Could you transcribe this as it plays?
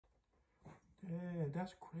Man,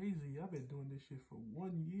 that's crazy. I've been doing this shit for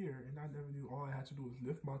 1 year and I never knew all I had to do was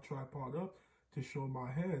lift my tripod up to show my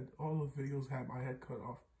head. All those videos had my head cut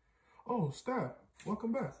off. Oh, Steph,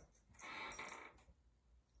 welcome back.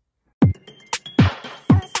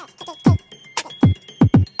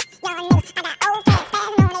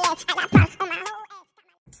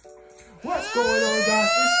 What's going on, guys?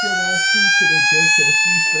 It's your man C to the J.C.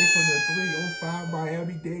 straight from the 305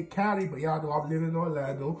 Miami-Dade County. But y'all know I'm living in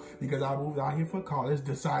Orlando because I moved out here for college,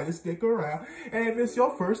 decided to stick around. And if it's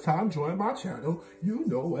your first time joining my channel, you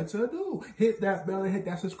know what to do. Hit that bell and hit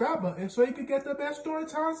that subscribe button so you can get the best story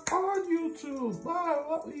times on YouTube. But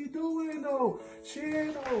what are you doing, though?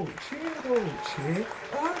 Chill.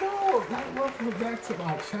 Welcome back to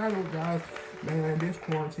my channel, guys. Man, this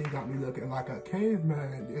quarantine got me looking like a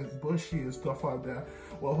caveman. It's bushy and stuff like that.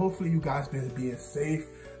 Well, hopefully you guys been being safe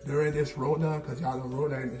during this Rona, because y'all know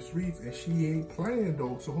Rona in the streets and she ain't playing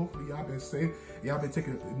though. So hopefully y'all been safe. Y'all been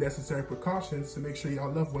taking the necessary precautions to make sure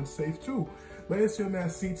y'all loved ones safe too. But it's your man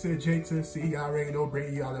C.J.C. Y'all already know,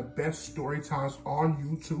 bringing y'all the best story times on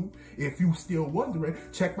YouTube. If you still wondering,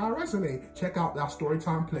 check my resume. Check out that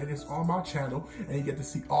Storytime playlist on my channel, and you get to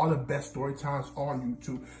see all the best story times on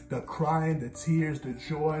YouTube. The crying, the tears, the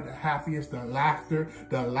joy, the happiness, the laughter.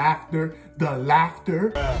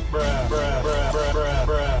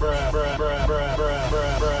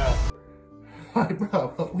 Like,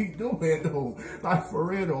 bro, what we doing though? Like, for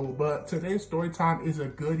real though. But today's story time is a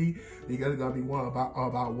goodie because it's gonna be one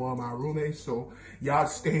about one of my roommates. So y'all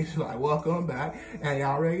stay like, welcome back. And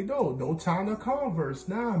y'all already know, no time to converse.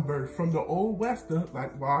 Now I'm bird from the old western,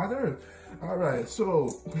 like wild earth. All right, so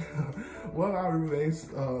one of our roommates,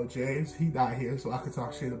 James, he not here, so I can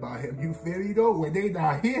talk shit about him. You feel me though? When they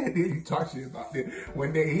not here, then you talk shit about them.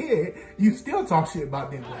 When they here, you still talk shit about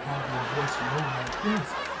them. But have your voice low like this.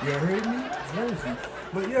 You heard me? Jersey.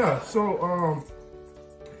 But yeah,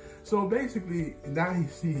 so basically, now he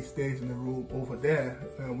stays in the room over there,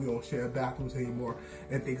 and we don't share bathrooms anymore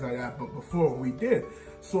and things like that. But before we did,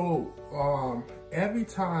 so every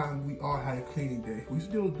time we all had a cleaning day, we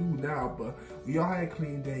still do now, but we all had a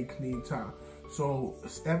clean day, clean time. So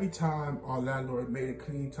every time our landlord made a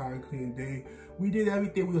clean time, clean day, we did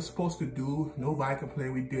everything we were supposed to do. Nobody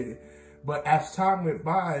complained, we did it. But as time went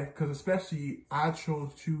by, because especially I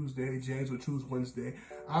chose Tuesday, James will choose Wednesday.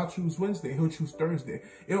 I'll choose Wednesday, he'll choose Thursday.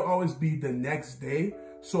 It'll always be the next day.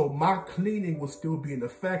 So my cleaning will still be in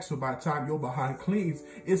effect. So by the time you're behind cleans,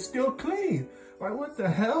 it's still clean. Like, what the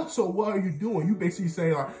hell? So what are you doing? You basically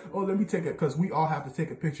say like, oh, let me take it, because we all have to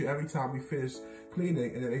take a picture every time we finish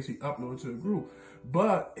cleaning and then actually upload it to the group.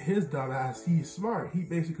 But his dumbass, he's smart. He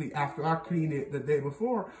basically, after I cleaned it the day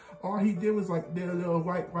before, all he did was like did a little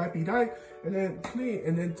wipey dyke and then clean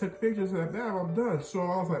and then took pictures of that. Bam, I'm done. So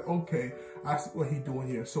I was like, okay, I see what he doing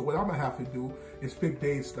here. So what I'm gonna have to do is pick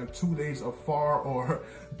days like 2 days afar or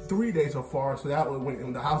 3 days afar. So that way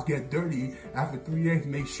when the house get dirty after 3 days,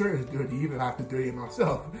 make sure it's dirty, even if I have to dirty it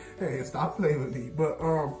myself. Hey, stop playing with me. But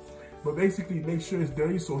basically make sure it's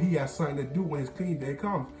dirty so he has something to do when his clean day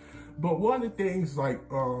comes. But one of the things, like,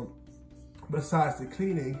 besides the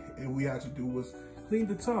cleaning, and we had to do was clean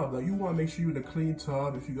the tub. Like, you want to make sure you're in a clean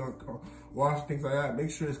tub. If you're going to wash things like that, make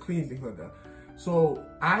sure it's clean, things like that. So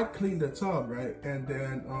I cleaned the tub, right? And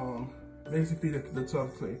then basically the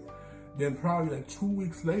tub clean. Then probably like 2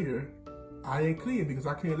 weeks later, I didn't clean it because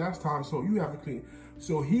I cleaned last time, so you have to clean.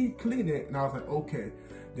 So he cleaned it, and I was like, okay.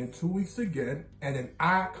 Then 2 weeks again, and then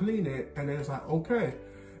I clean it, and then it's like, okay.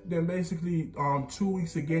 Then basically 2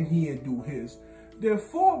 weeks again, he didn't do his. Then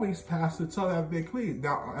 4 weeks passed, the tub had been cleaned.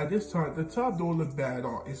 Now at this time, the tub don't look bad at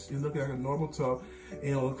all. It's looking like a normal tub.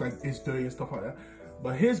 It don't look like it's dirty and stuff like that.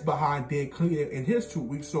 But his behind didn't clean it in his 2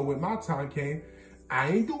 weeks. So when my time came, I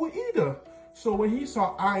ain't do it either. So when he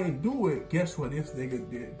saw I ain't do it, guess what this nigga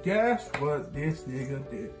did? Guess what this nigga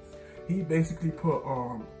did? He basically put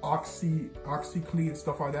OxyClean,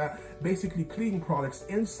 stuff like that, basically cleaning products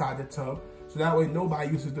inside the tub. So that way nobody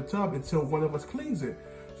uses the tub until one of us cleans it.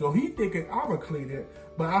 So he thinking I'ma clean it,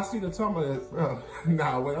 but I see the tub like,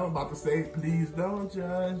 nah, what I'm about to say, please don't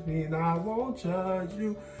judge me and I won't judge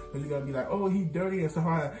you. Cause you're gonna be like, oh, he dirty and stuff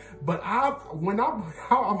like that. But I'm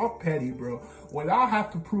a petty, bro. When I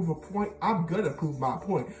have to prove a point, I'm gonna prove my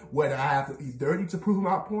point. Whether I have to be dirty to prove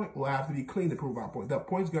my point or I have to be clean to prove my point. The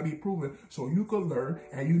point's gonna be proven so you can learn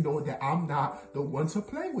and you know that I'm not the one to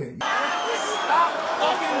play with. Stop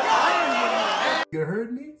fucking playing with me. You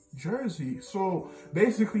heard me? Jersey. So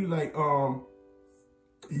basically, like,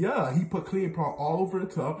 Yeah, he put cleaning product all over the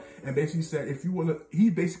tub and basically said, if you want to, he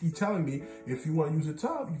basically telling me, if you want to use the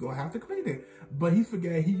tub, you're going to have to clean it. But he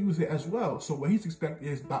forget he used it as well. So what he's expecting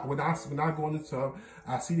is when I go in the tub,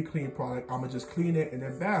 I see the cleaning product, I'm going to just clean it and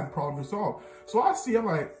then bam, problem resolved. So I see, I'm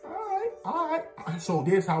like, all right. So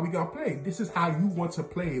this is how we going to play. This is how you want to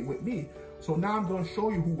play it with me. So now I'm going to show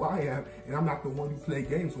you who I am, and I'm not the one you play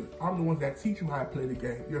games with. I'm the one that teach you how to play the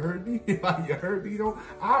game. You heard me? You heard me though?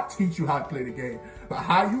 I'll teach you how to play the game. But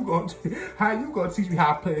how you gonna teach me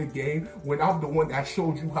how to play the game when I'm the one that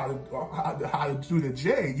showed you how to do the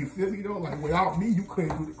J? You feel me though? Like without me, you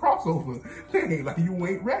couldn't do the crossover thing. Like you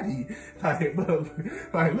ain't ready. Like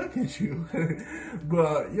look at you.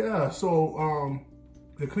 But yeah, so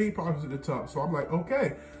the clean product is at the top. So I'm like,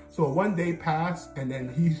 okay. So one day passed, and then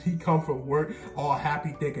he come from work all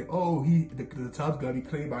happy, thinking, oh, the tub's gonna be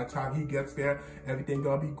clean by the time he gets there. Everything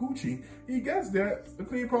gonna be Gucci. He gets there, the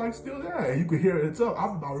clean product's still there, and you can hear it in the tub.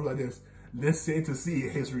 I'm about to like this, listen to see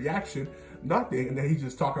his reaction. Nothing, and then he's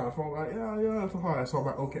just talking on the phone like, yeah, it's hard. So I'm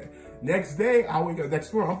like, okay. Next day, I wake up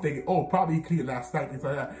next morning, I'm thinking, oh, probably he cleaned last night, things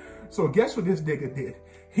like that. So guess what this nigga did?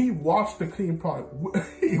 He washed the clean product.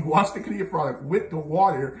 He washed the clean product with the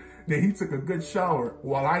water. Then he took a good shower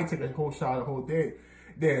while I took a whole shower the whole day.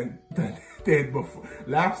 Then before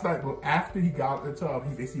last night, but after he got out of the tub,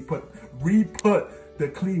 he basically re-put the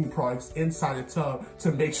cleaning products inside the tub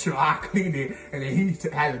to make sure I cleaned it. And then he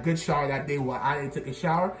had a good shower that day while I didn't take a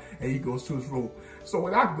shower, and he goes to his room. So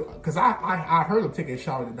when because I heard him taking a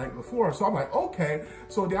shower the night before, so I'm like, okay.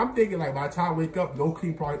 So then I'm thinking like by the time I wake up, no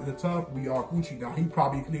clean product in the tub, we are Gucci now. He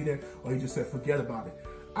probably cleaned it, or he just said forget about it.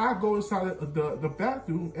 I go inside the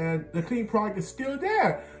bathroom and the clean product is still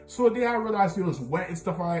there. So then I realized it was wet and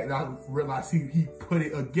stuff like that, and I realized he put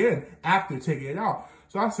it again after taking it out.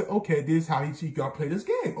 So I said, okay, this is how he gonna play this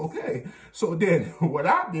game. Okay. So then what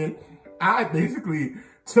I did, I basically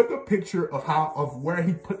took a picture of where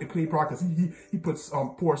he put the clean product, because he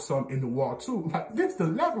poured some in the wall too. Like this, the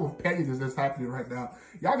level of pettiness that's happening right now.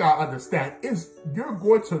 Y'all gotta understand, you're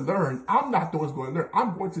going to learn. I'm not the one's going to learn.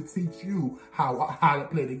 I'm going to teach you how to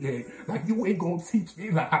play the game. Like you ain't gonna teach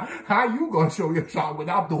me like how you gonna show your shot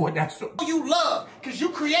without doing that shit. You love, cause you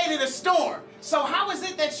created a storm. So how is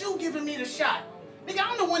it that you giving me the shot? Nigga,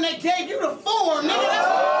 I'm the one that gave you the form,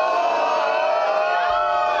 nigga.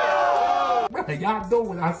 Y'all know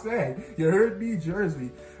what I said. You heard me,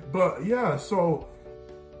 Jersey. But yeah, so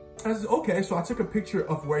I said, okay, so I took a picture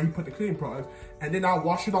of where he put the cleaning products, and then I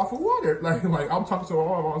washed it off with water. Like I'm talking to my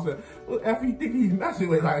mom, I said, what F he think he's messing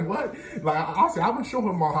with? Like what? Like I said, I'm gonna show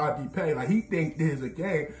him how to be paid. Like he think this is a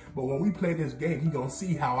game, but when we play this game, he gonna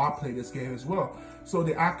see how I play this game as well. So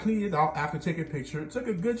then I cleaned it out after taking a picture, took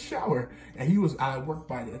a good shower, and he was out of work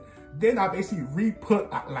by then. Then I basically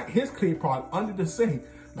re-put like his clean product under the sink.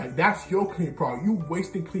 Like that's your clean product. You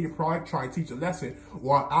wasting clean product trying to teach a lesson,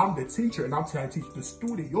 while I'm the teacher and I'm trying to teach the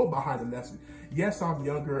student. You're behind the lesson. Yes, I'm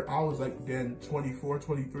younger. I was like then 24,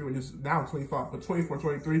 23 when this, now I'm 25, but 24,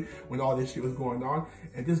 23 when all this shit was going on.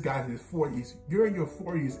 And this guy's in his 40s. You're in your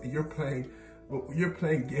 40s and you're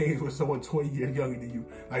playing games with someone 20 years younger than you.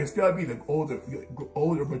 Like instead of being an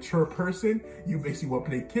older, mature person, you basically want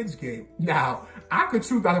to play kids game. Now, I could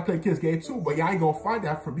choose not to play kids game too, but y'all ain't gonna find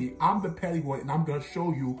that for me. I'm the petty one, and I'm gonna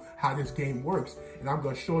show you how this game works, and I'm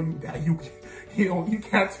gonna show you that you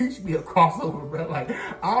can't teach me a crossover, bro. Like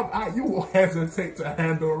you will hesitate to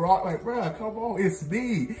handle a rock. Like, bro, come on, it's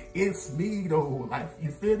me though. Like,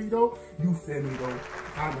 you feel me though? You feel me though?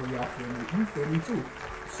 I know y'all feel me. You feel me too.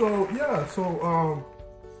 So yeah,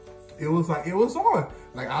 it was on.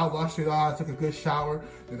 Like I washed it off, I took a good shower,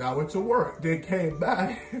 then I went to work, then came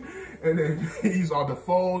back, and then he's on the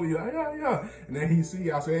phone, he's like, yeah. And then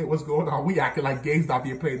I say, hey, what's going on? We acting like games not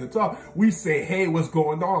being played in the tub. We say, hey, what's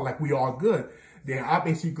going on? Like we all good. Then I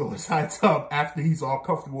basically go inside the tub after he's all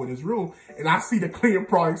comfortable in his room, and I see the cleaning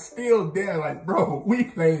product still there. Like, bro, we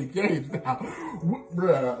playing games now.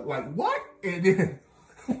 Bruh, like what? And then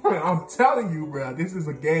I'm telling you, bro, this is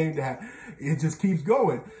a game that it just keeps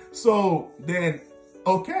going. So then,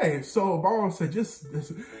 okay, so my mom said,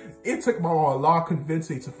 it took my mom a lot of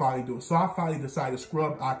convincing to finally do it. So I finally decided to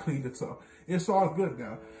scrub, I cleaned it up. It's all good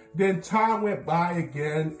now. Then time went by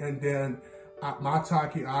again, and then my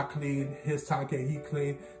time came, I cleaned, his time came, he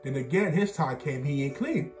cleaned. Then again, his time came, he ain't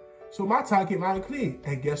clean. So my time came, I ain't clean.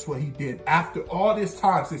 And guess what he did? After all this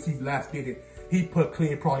time since he last did it, he put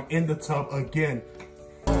clean product in the tub again.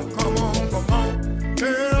 Come on,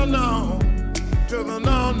 hell no, to the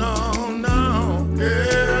no,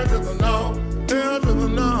 yeah, to the no, hell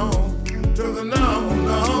to the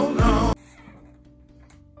no.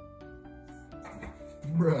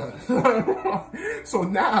 Bruh. So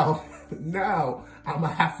now, now I'm gonna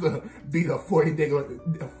have to beat a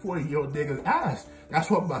 40-year-old nigga's ass. That's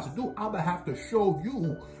what I'm about to do. I'm gonna have to show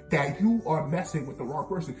you that you are messing with the wrong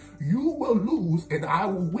person. You will lose and I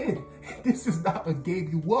will win. This is not a game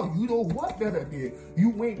you won. You don't want that again.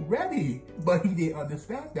 You ain't ready. But he didn't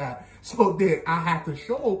understand that. So then I had to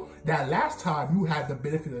show that last time you had the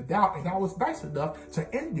benefit of the doubt and I was nice enough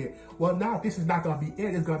to end it. Well, now this is not gonna be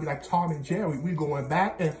it. It's gonna be like Tom and Jerry. We're going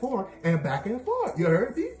back and forth and back and forth. You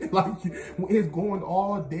heard me? Like, it's going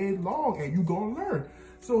all day long and you gonna learn.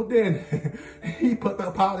 So then he put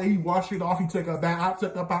the powder, he washed it off, he took a bath, I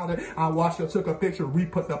took the powder, I washed it, took a picture,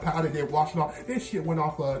 re-put the powder, then washed it off. This shit went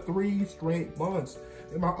off for 3 straight months.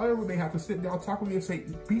 And my other roommate had to sit down, talk with me and say,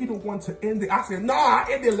 be the one to end it. I said, nah, I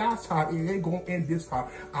ended last time, it ain't gonna end this time.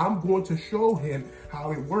 I'm going to show him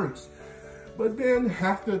how it works. But then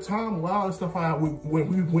after time, wow, and stuff like that, when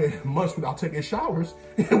we went months without taking showers,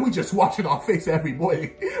 and we just washing our face every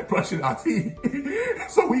morning, brushing our teeth.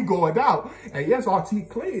 So we going out, and yes, our teeth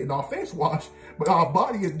clean and our face washed, but our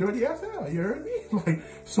body is dirty as hell. You heard me? Like,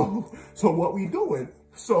 so what we doing?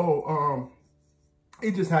 So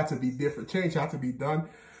it just had to be different. Change had to be done.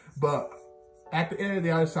 But at the end of the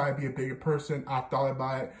day, I decided to be a bigger person. I thought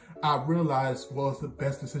about it. I realized what was the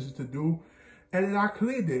best decision to do. And then I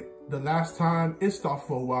cleared it. The last time, it stopped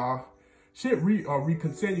for a while. Shit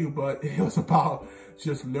recontinued, but it was about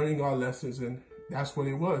just learning our lessons, and that's what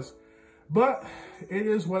it was. But it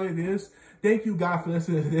is what it is. Thank you guys for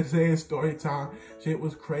listening to this story time. Shit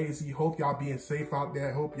was crazy. Hope y'all being safe out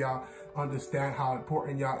there. Hope y'all understand how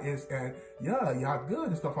important y'all is, and yeah, y'all good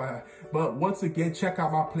and stuff like that. But once again, check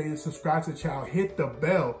out my playlist, subscribe to the channel, hit the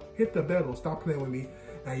bell. Don't stop playing with me.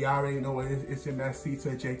 And y'all already know what it is. It's in that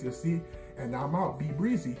C.J.C. And now I'm out. Be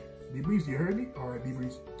breezy. Be breezy. You heard me? All right, be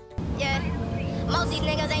breezy. Yeah. Most these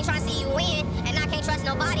niggas ain't trying to see you win. And I can't trust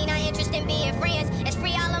nobody, not interested in being friends. It's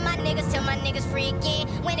free all of my niggas till my niggas free again.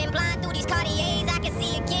 Winning blind through these Cartiers, I can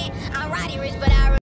see again. I'm riding rich, but I